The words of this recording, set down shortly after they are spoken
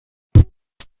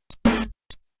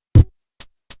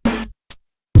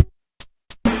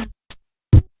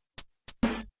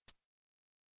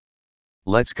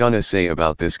Let's gonna say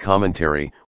about this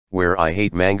commentary, where I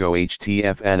hate Mango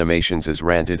HTF Animations is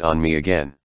ranted on me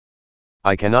again.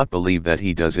 I cannot believe that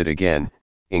he does it again,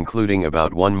 including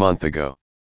about 1 month ago.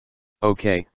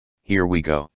 Okay, here we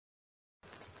go.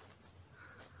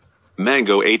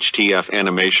 Mango HTF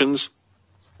Animations?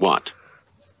 What?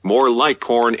 More like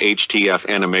corn HTF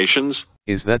Animations?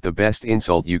 Is that the best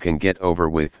insult you can get over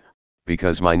with?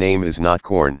 Because my name is not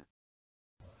corn.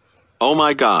 Oh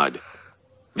my god.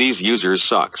 These users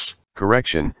sucks.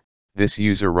 Correction, this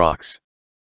user rocks.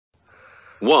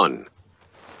 1.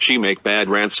 She make bad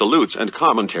rant salutes and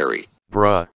commentary.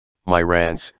 Bruh, my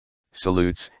rants,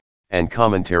 salutes, and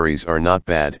commentaries are not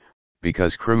bad,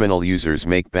 because criminal users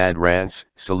make bad rants,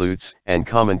 salutes, and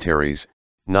commentaries,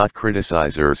 not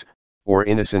criticizers, or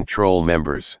innocent troll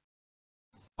members.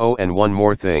 Oh, and one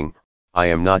more thing, I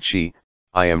am not she,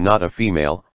 I am not a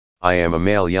female, I am a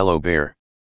male yellow bear.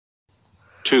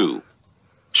 2.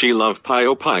 She love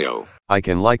Pio Pio. I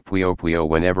can like Puyo Puyo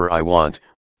whenever I want,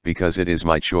 because it is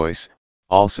my choice.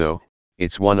 Also,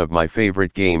 it's one of my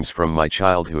favorite games from my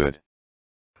childhood.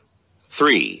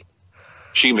 3.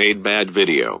 She made bad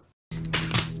video.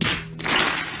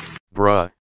 Bruh,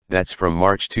 that's from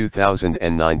March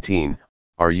 2019,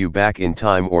 are you back in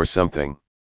time or something?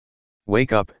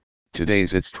 Wake up,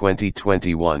 today's it's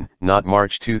 2021, not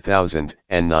March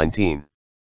 2019.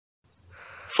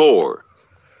 4.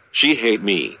 She hate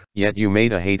me. Yet you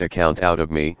made a hate account out of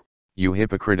me, you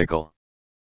hypocritical.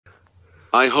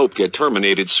 I hope get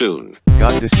terminated soon.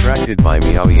 Got distracted by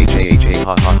me, ha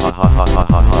ha ha ha ha ha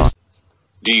ha ha.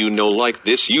 Do you know like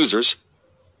this users?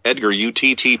 Edgar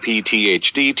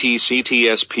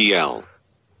UTTPTHDTCTSPL.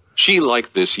 She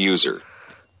like this user.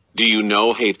 Do you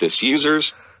know hate this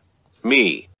users?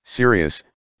 Me. Serious,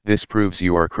 this proves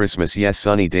you are Christmas yes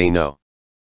sunny day no.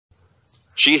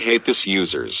 She hate this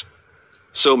users.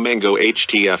 So Mango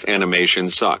HTF animation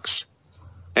sucks.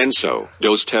 And so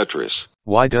does Tetris.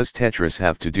 Why does Tetris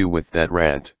have to do with that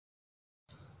rant?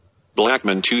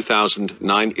 Blackman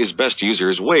 2009 is best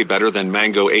users way better than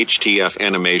Mango HTF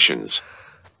animations.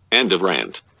 End of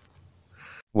rant.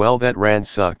 Well, that rant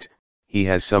sucked, he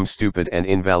has some stupid and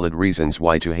invalid reasons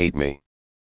why to hate me.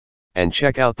 And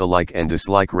check out the like and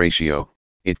dislike ratio,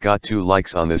 it got 2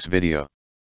 likes on this video.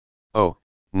 Oh,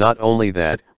 not only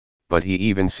that, but he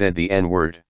even said the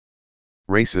N-word.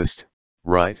 Racist,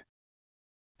 right?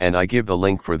 And I give the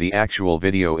link for the actual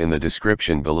video in the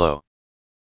description below.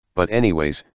 But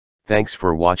anyways, thanks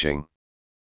for watching.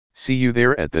 See you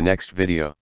there at the next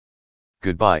video.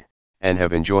 Goodbye, and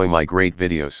have enjoy my great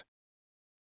videos.